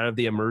takes me out of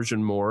the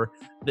immersion more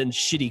than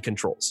shitty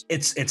controls.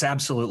 It's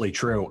absolutely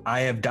true.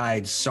 I have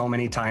died so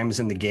many times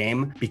in the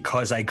game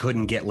because I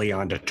couldn't get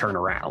Leon to turn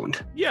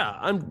around. Yeah,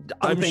 I'm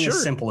Something sure.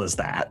 as simple as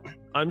that.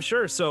 I'm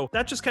sure. So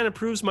that just kind of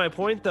proves my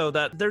point, though,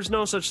 that there's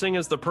no such thing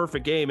as the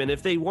perfect game. And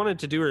if they wanted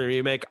to do a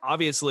remake,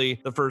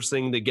 obviously the first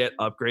thing to get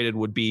upgraded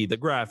would be the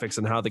graphics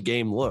and how the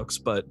game looks.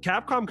 But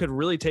Capcom could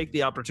really take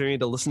the opportunity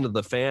to listen to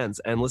the fans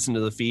and listen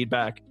to the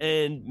feedback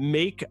and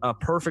make a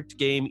perfect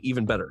game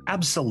even better.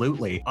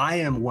 Absolutely. I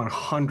am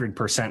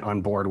 100%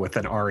 on board with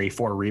an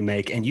RE4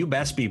 remake, and you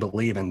best be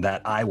believing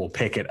that I will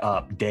pick it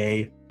up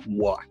day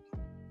one.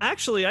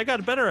 Actually, I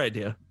got a better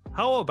idea.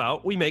 How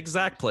about we make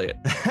Zach play it?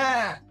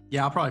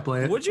 Yeah, I'll probably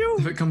play it. Would you?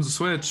 If it comes to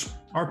Switch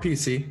or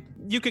PC.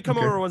 You could come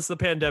over once the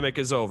pandemic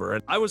is over.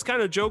 And I was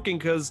kind of joking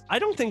because I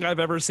don't think I've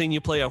ever seen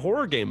you play a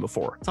horror game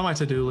before. It's on my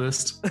to-do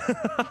list.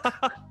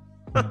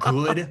 Good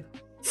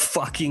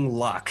fucking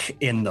luck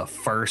in the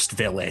first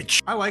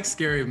village. I like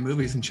scary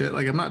movies and shit.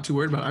 Like, I'm not too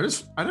worried about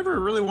it. I never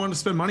really wanted to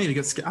spend money to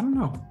get scared. I don't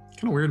know.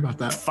 Kind of weird about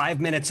that. 5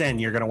 minutes in,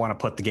 you're going to want to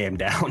put the game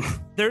down.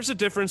 There's a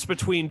difference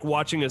between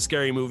watching a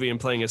scary movie and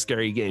playing a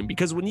scary game,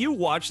 because when you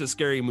watch a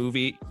scary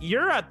movie,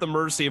 you're at the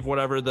mercy of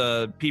whatever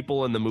the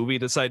people in the movie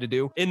decide to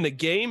do. In the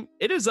game,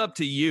 it is up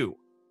to you.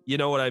 You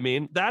know what I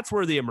mean? That's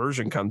where the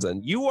immersion comes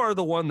in. You are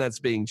the one that's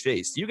being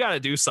chased. You got to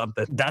do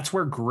something. That's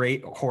where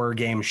great horror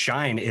games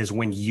shine, is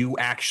when you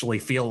actually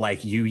feel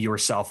like you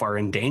yourself are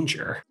in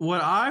danger.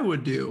 What I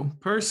would do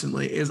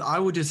personally is I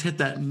would just hit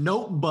that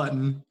nope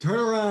button, turn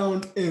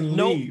around and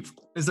leave.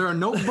 Is there a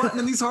nope button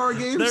in these horror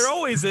games? There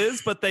always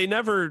is, but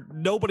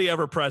nobody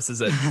ever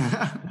presses it.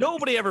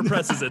 Nobody ever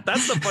presses it.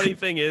 That's the funny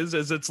thing is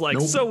it's like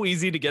so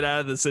easy to get out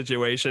of the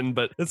situation,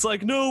 but it's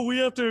like, no, we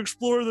have to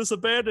explore this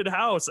abandoned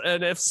house.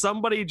 And if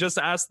somebody just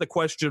asked the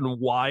question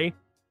why,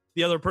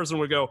 the other person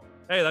would go,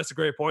 hey, that's a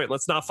great point.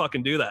 Let's not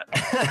fucking do that.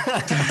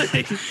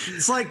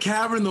 It's like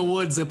Cabin in the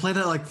Woods. They play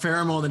that like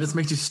pheromone that just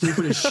makes you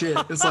stupid as shit.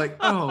 It's like,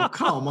 oh,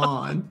 come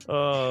on.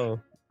 Oh.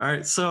 All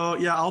right, so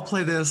yeah, I'll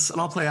play this and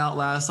I'll play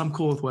Outlast. I'm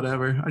cool with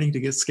whatever. I need to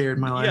get scared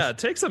in my life. Yeah,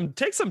 take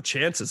some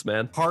chances,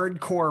 man.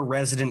 Hardcore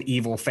Resident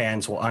Evil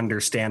fans will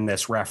understand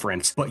this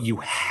reference, but you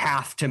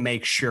have to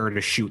make sure to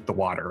shoot the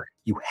water.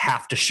 You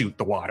have to shoot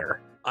the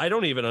water. I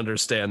don't even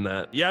understand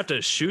that. You have to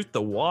shoot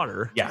the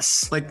water.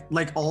 Yes.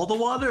 Like all the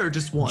water or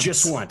just once?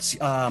 Just once.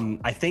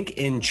 I think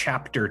in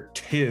chapter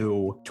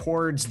 2,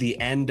 towards the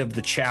end of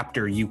the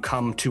chapter, you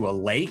come to a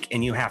lake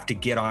and you have to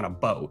get on a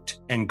boat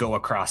and go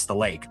across the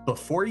lake.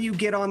 Before you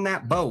get on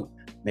that boat,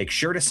 make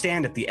sure to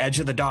stand at the edge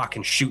of the dock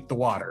and shoot the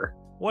water.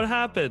 What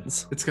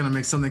happens? It's going to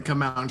make something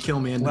come out and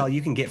kill me. Well,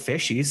 you can get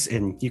fishies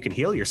and you can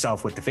heal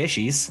yourself with the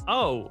fishies.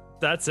 Oh,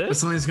 that's it? But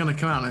something's going to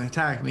come out and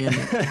attack me.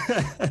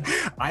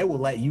 I will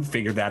let you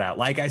figure that out.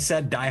 Like I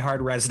said,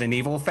 diehard Resident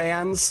Evil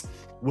fans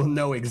will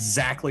know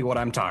exactly what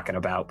I'm talking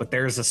about, but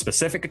there's a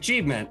specific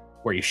achievement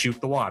where you shoot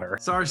the water.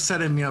 Zar's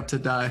setting me up to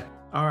die.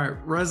 All right,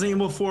 Resident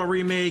Evil 4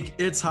 remake.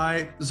 It's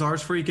hype.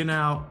 Zar's freaking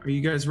out. Are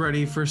you guys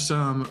ready for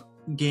some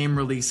game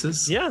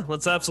releases? Yeah,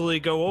 let's absolutely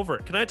go over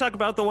it. Can I talk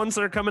about the ones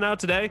that are coming out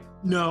today?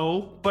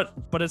 No. But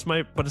it's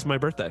my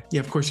birthday. Yeah,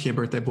 of course you can,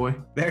 birthday boy.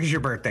 There's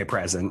your birthday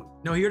present.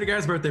 No, you're the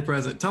guy's birthday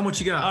present. Tell him what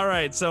you got. All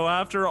right, so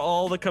after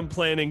all the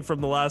complaining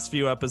from the last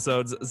few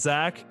episodes,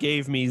 Zach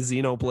gave me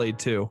Xenoblade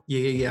 2.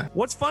 Yeah.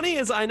 What's funny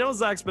is I know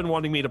Zach's been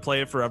wanting me to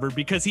play it forever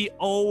because he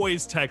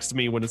always texts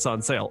me when it's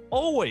on sale.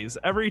 Always,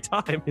 every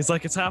time. He's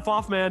like, it's half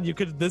off, man.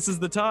 This is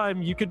the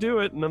time. You could do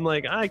it. And I'm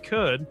like, I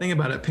could. Think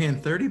about it, paying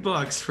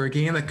 $30 for a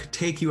game that could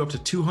take you up to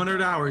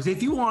 200 hours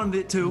if you wanted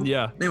it to.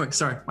 Yeah. Anyway,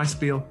 sorry, my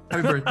spiel.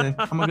 Happy birthday.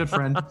 I'm a good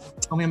friend.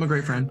 Tell me I'm a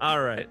great friend.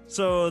 All right.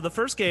 So the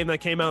first game that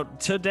came out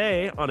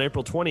today on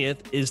April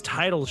 20th is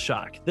Title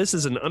Shock. This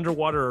is an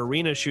underwater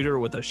arena shooter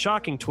with a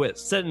shocking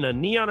twist. Set in a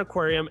neon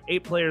aquarium,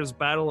 8 players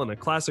battle in a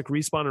classic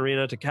Respawn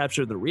arena to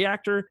capture the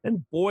reactor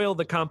and boil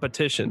the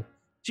competition.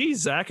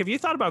 Geez, Zach, have you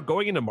thought about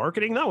going into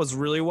marketing? That was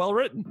really well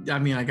written. I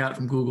mean, I got it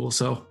from Google,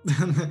 so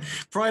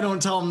probably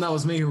don't tell them that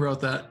was me who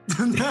wrote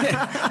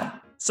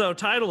that. So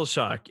Title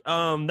Shock,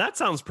 that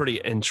sounds pretty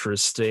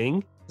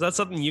interesting. Is that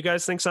something you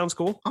guys think sounds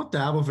cool? I'll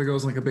dabble if it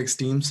goes like a big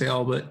Steam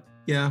sale, but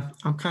yeah,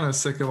 I'm kind of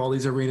sick of all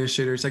these arena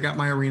shooters. I got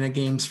my arena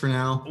games for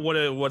now.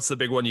 What's the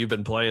big one you've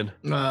been playing?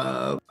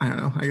 I don't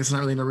know. I guess it's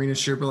not really an arena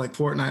shooter, but like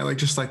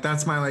Fortnite,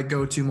 that's my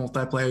go-to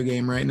multiplayer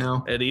game right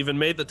now. It even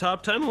made the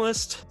top 10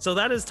 list. So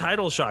that is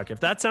Title Shock. If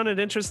that sounded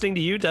interesting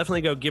to you,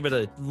 definitely go give it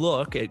a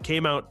look. It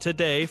came out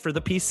today for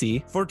the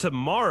PC. For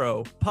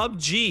tomorrow,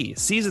 PUBG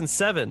Season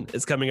 7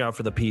 is coming out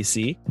for the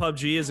PC.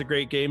 PUBG is a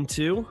great game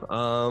too.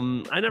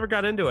 I never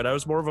got into it. I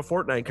was more of a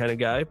Fortnite kind of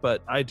guy,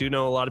 but I do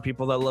know a lot of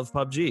people that love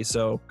PUBG,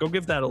 so go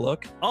give that a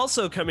look.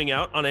 Also coming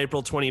out on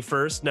April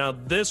 21st. Now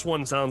this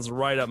one sounds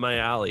right up my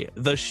alley.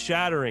 The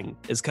Shattering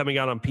is coming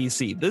out on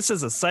PC. This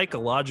is a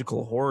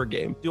psychological horror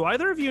game. Do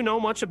either of you know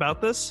much about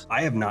this?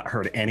 I have not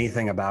heard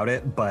anything about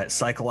it, but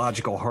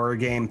psychological horror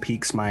game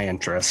piques my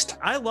interest.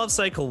 I love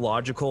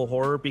psychological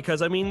horror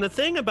because, I mean, the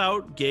thing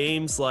about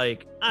games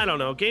like, I don't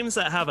know, games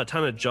that have a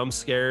ton of jump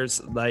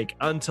scares, like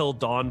Until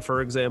Dawn,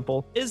 for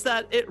example, is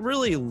that it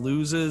really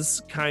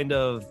loses kind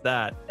of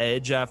that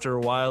edge after a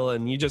while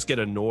and you just get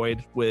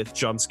annoyed with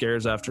jump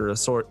scares after a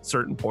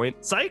certain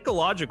point.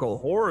 Psychological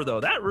horror, though,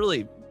 that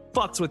really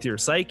fucks with your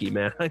psyche,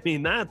 man. I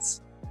mean,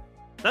 that's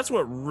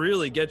what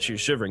really gets you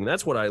shivering.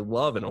 That's what I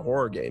love in a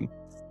horror game.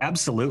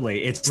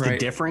 Absolutely. It's the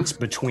difference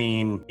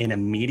between an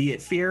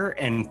immediate fear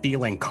and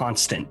feeling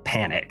constant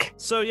panic.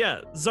 So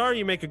yeah, Zar,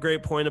 you make a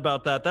great point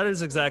about that. That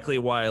is exactly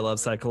why I love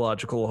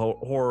psychological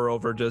horror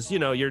over just,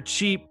 your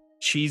cheap,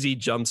 cheesy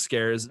jump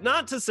scares.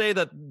 Not to say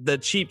that the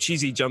cheap,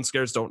 cheesy jump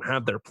scares don't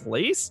have their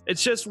place.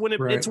 It's just when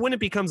it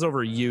becomes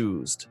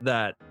overused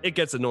that it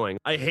gets annoying.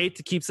 I hate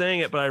to keep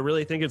saying it, but I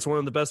really think it's one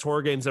of the best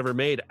horror games ever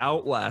made.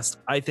 Outlast,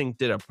 I think,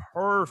 did a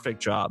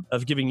perfect job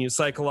of giving you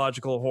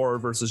psychological horror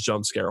versus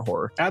jump scare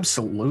horror.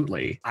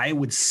 Absolutely. I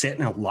would sit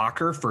in a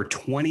locker for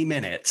 20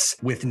 minutes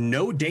with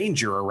no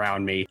danger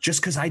around me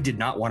just because I did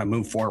not want to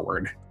move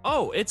forward.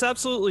 Oh, it's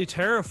absolutely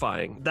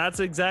terrifying. That's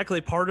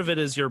exactly part of it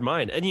is your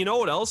mind. And you know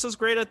what else is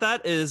great at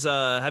that is,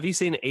 have you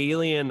seen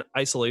Alien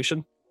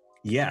Isolation?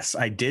 Yes,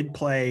 I did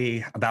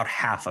play about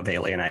half of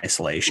Alien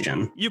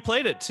Isolation. You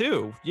played it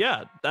too.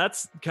 Yeah,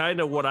 that's kind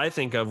of what I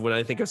think of when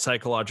I think of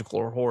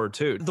psychological horror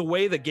too. The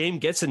way the game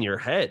gets in your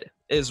head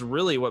is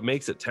really what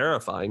makes it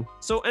terrifying.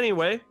 So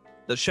anyway,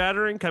 The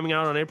Shattering coming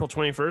out on April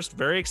 21st.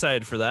 Very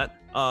excited for that.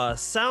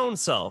 Sound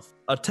Self,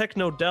 a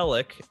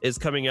Technodelic, is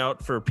coming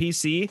out for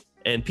PC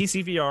and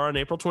PC VR on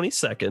April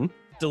 22nd.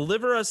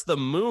 Deliver Us the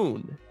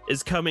Moon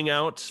is coming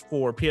out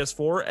for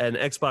PS4 and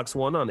Xbox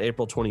One on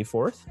April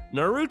 24th.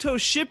 Naruto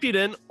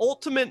Shippuden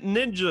Ultimate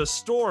Ninja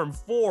Storm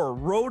 4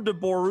 Road to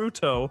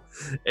Boruto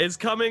is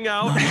coming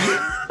out.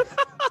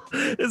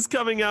 Is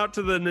coming out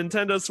to the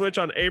Nintendo Switch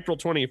on April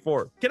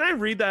 24th. Can I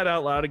read that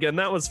out loud again?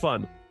 That was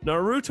fun.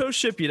 Naruto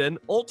Shippuden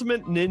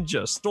Ultimate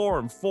Ninja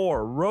Storm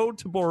 4 Road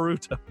to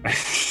Boruto.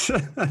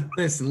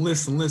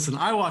 Listen.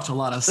 I watch a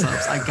lot of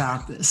subs. I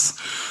got this.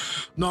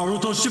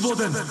 Naruto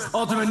Shippuden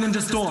Ultimate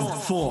Ninja Storm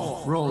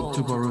 4 Road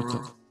to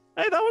Boruto.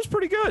 Hey, that was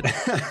pretty good.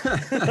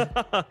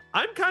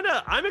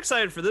 I'm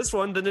excited for this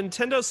one. The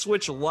Nintendo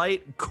Switch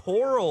Lite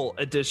Coral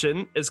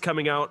Edition is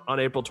coming out on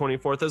April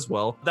 24th as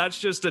well. That's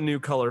just a new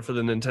color for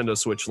the Nintendo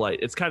Switch Lite.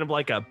 It's kind of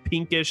like a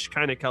pinkish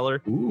kind of color.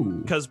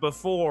 Because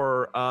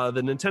before,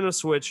 the Nintendo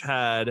Switch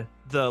had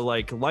the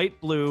like light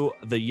blue,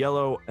 the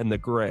yellow, and the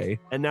gray.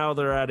 And now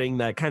they're adding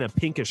that kind of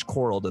pinkish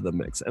coral to the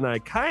mix. And I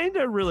kind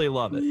of really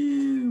love it.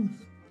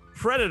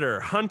 Predator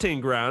Hunting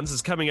Grounds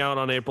is coming out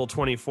on April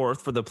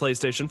 24th for the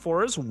PlayStation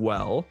 4 as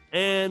well.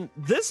 And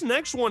this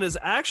next one is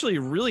actually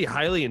really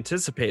highly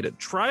anticipated.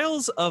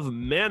 Trials of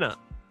Mana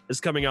is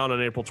coming out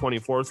on April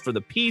 24th for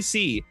the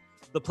PC,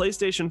 the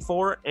PlayStation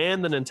 4,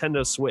 and the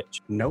Nintendo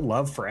Switch. No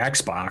love for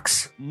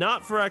Xbox.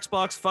 Not for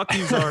Xbox. Fuck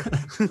you, Czar.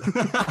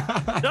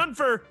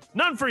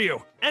 None for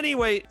you.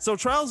 Anyway, so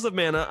Trials of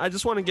Mana, I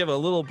just want to give a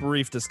little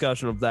brief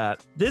discussion of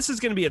that. This is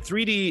going to be a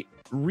 3D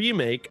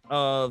remake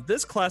of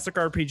this classic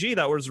RPG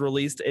that was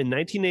released in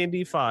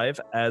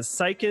 1985 as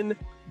Seiken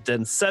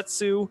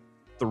Densetsu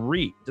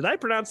 3. Did I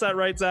pronounce that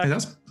right, Zach? Hey,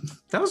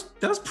 that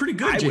was pretty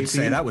good. I JP. would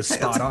say that was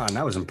spot on.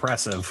 That was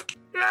impressive.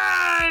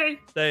 Yay!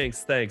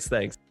 Thanks.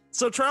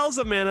 So Trials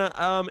of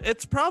Mana,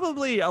 it's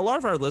probably, a lot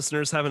of our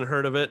listeners haven't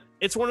heard of it.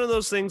 It's one of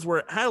those things where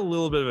it had a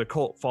little bit of a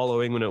cult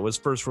following when it was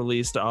first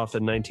released off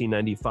in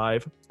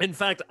 1995. In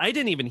fact, I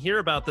didn't even hear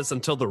about this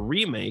until the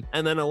remake.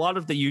 And then a lot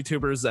of the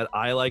YouTubers that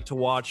I like to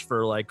watch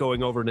for like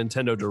going over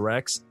Nintendo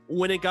Directs,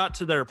 when it got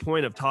to their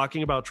point of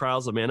talking about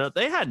Trials of Mana,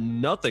 they had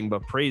nothing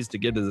but praise to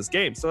give to this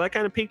game. So that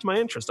kind of piqued my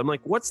interest. I'm like,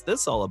 what's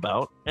this all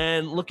about?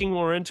 And looking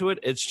more into it,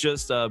 it's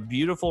just a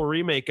beautiful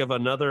remake of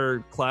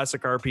another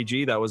classic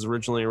RPG that was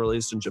originally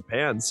released in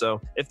Japan.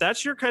 So if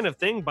that's your kind of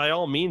thing, by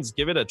all means,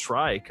 give it a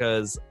try,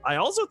 because I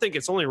also think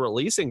it's only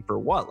releasing for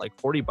what, like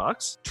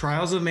 $40?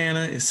 Trials of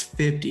Mana is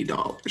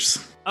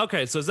 $50.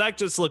 Okay, so Zach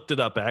just looked it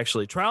up,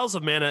 actually. Trials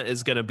of Mana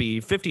is going to be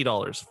 $50,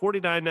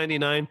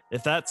 $49.99.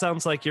 If that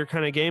sounds like your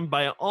kind of game,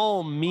 by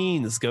all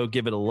means, go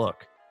give it a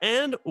look.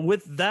 And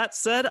with that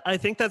said, I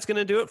think that's going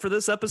to do it for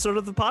this episode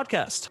of the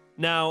podcast.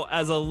 Now,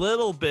 as a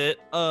little bit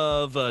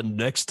of a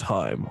next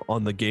time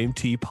on the Game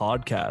T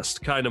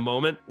podcast kind of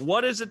moment,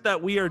 what is it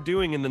that we are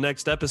doing in the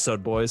next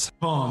episode, boys?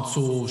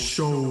 Console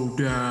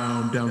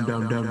showdown,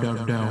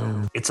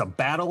 down. It's a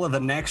battle of the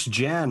next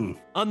gen.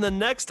 On the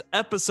next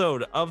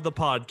episode of the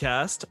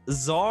podcast,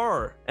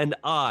 Czar and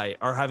I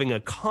are having a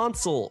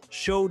console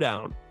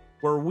showdown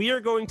where we are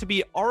going to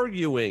be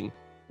arguing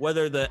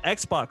whether the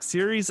Xbox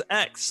Series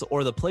X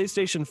or the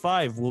PlayStation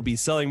 5 will be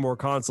selling more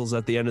consoles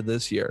at the end of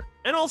this year.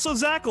 And also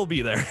Zach will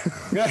be there.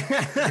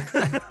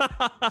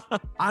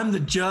 I'm the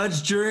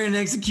judge, jury, and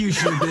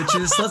executioner,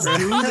 bitches. Let's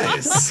do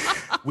this.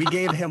 We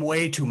gave him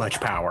way too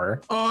much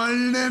power.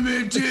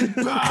 Unlimited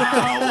power.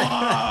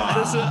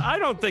 I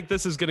don't think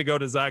this is going to go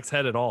to Zach's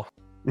head at all.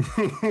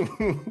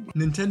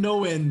 Nintendo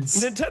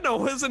wins.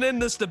 Nintendo isn't in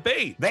this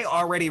debate. They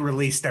already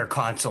released their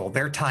console.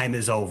 Their time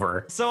is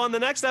over. So on the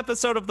next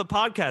episode of the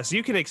podcast,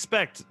 you can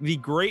expect the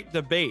great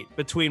debate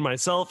between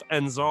myself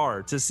and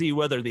Czar to see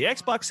whether the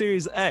Xbox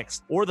Series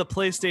X or the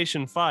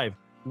PlayStation 5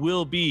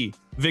 will be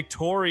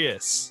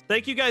victorious.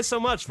 Thank you guys so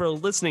much for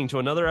listening to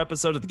another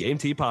episode of the Game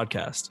T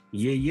podcast.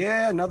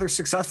 Yeah, another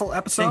successful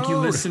episode. Thank you,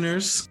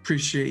 listeners.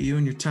 Appreciate you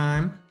and your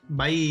time.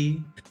 Bye.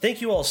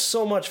 Thank you all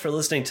so much for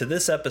listening to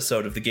this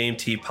episode of the Game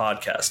T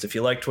podcast. If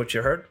you liked what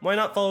you heard, why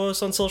not follow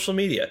us on social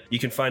media? You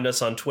can find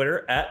us on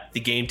Twitter at the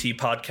Game T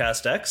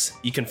Podcast X.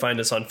 You can find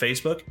us on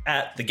Facebook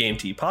at the Game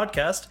T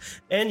Podcast,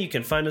 and you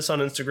can find us on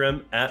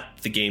Instagram at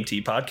the Game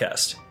T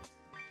Podcast.